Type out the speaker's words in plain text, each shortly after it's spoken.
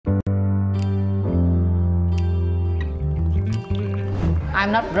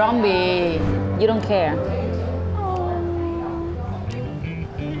I'm not grumpy. You don't care.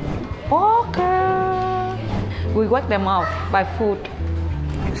 Okay. We wake them up by food.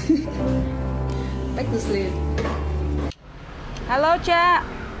 Back to sleep. Hello, chat.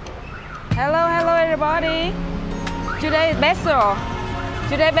 Hello, hello, everybody. Today is Beso.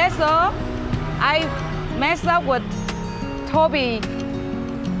 Today Beso. I messed up with Toby.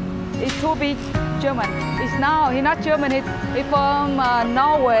 It's Toby German. He's not German. He's from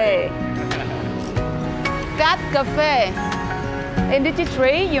Norway. CATFE. In Digit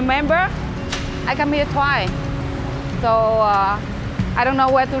 3, you remember? I come here twice. So I don't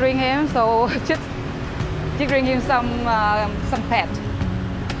know where to bring him. So just bring him some pet.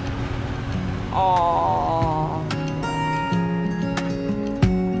 Oh,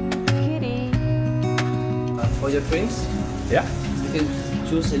 kitty. For your drinks, yeah, you can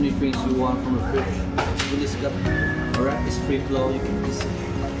choose any drinks you want from the fridge. In this cup, alright, it's free flow. You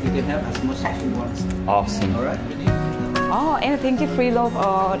can have as much as you want. Awesome. Alright. Oh, anything is free, love.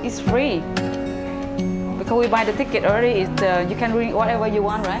 It's free. Because we buy the ticket already. You can drink whatever you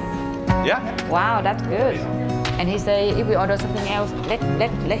want, right? Yeah. Wow, that's good. And he say if we order something else, let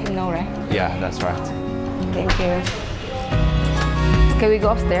him know, right? Yeah, that's right. Thank you. Okay, we go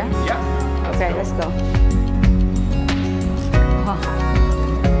upstairs? Yeah. Okay, let's go. Oh,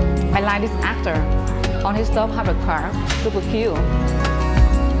 I like this actor. On his top have a car, super cute.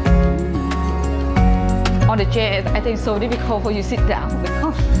 On the chair, I think it's so difficult for you to sit down.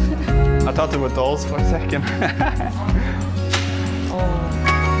 I thought they were dolls for a second. Oh.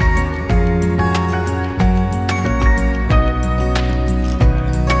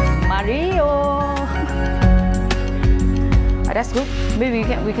 Mario. Oh, that's good. Maybe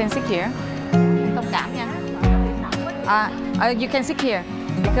we can sit here. Thông cảm nha. You can sit here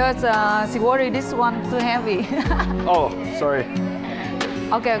because she worried this one too heavy. Oh, sorry.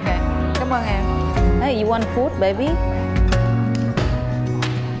 Okay. Cảm ơn em. Hey, you want food, baby?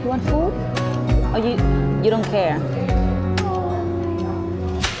 You want food? Or you don't care?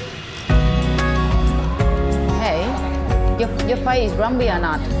 Hey, your face is grumpy or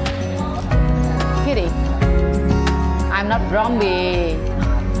not? Kitty, I'm not grumpy.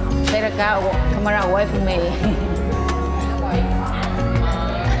 Take the camera away from me.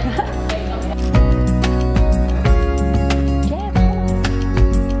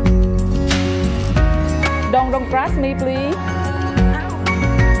 Don't crush me, please.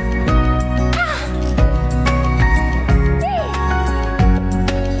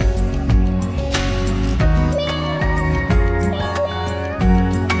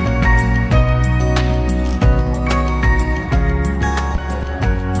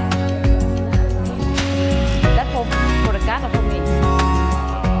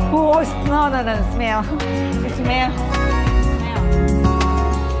 No, smell. It smell.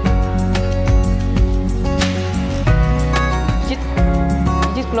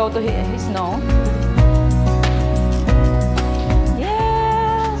 Just blow to his nose.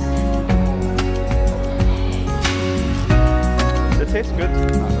 Yes. It tastes good.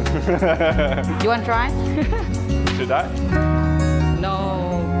 You want to try? Should I? No.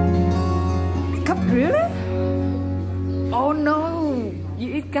 Cup really? Oh no. You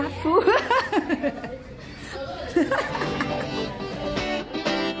eat cat food?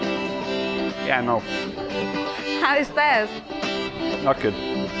 Yeah, no. How is that? Not good.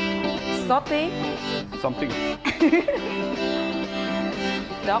 Salty? Something.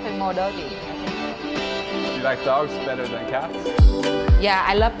 Dog is more dirty. You like dogs better than cats? Yeah,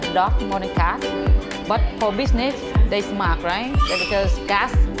 I love dog more than cat. But for business, they smart, right? Because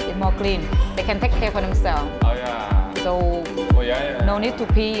cats is more clean. They can take care for themselves. Oh yeah. So yeah. No need to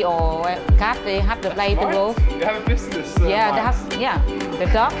pee or cat. They have the place to go. They have a business. Yeah, they have. Yeah, the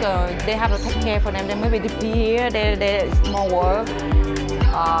dog. They have to take care for them. Then maybe they pee here. It's more work.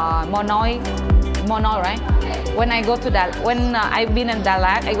 More noise, right? When I go to that, when I've been in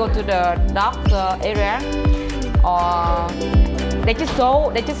Dalat, I go to the dog area, or they just saw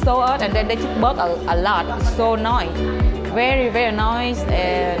us and then they just bark a lot. It's so noise, very noise,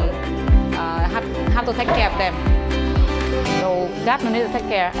 and have to take care of them. So God need to take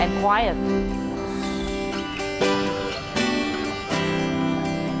care and quiet.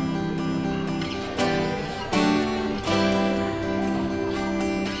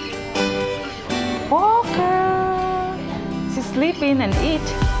 She sleep in and eat.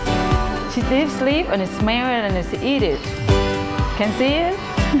 She sleep and smell it and she eat it. Can see it?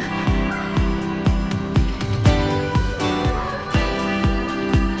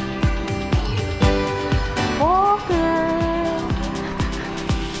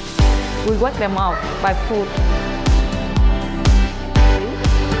 We wake them up by food.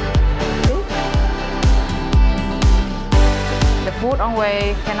 food on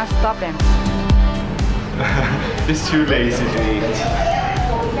way cannot stop them. It's too lazy to eat.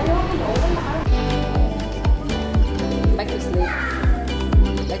 Back to sleep.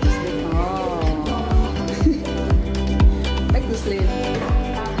 Back to sleep. Oh. Back to sleep.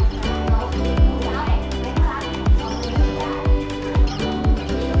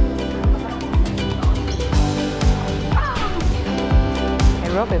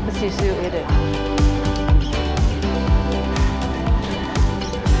 Hey Robert, but you still eat it.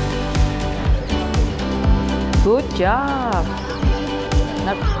 Good job.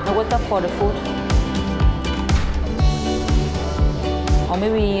 Now wait up for the food. Or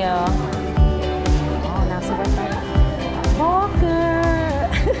maybe, oh, now see what Walker.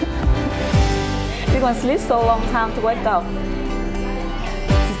 You're gonna sleep so long time to wake up.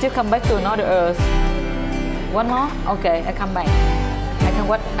 Still come back to another earth. One more? Okay, I come back.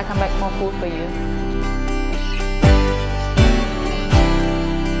 I come back more food for you.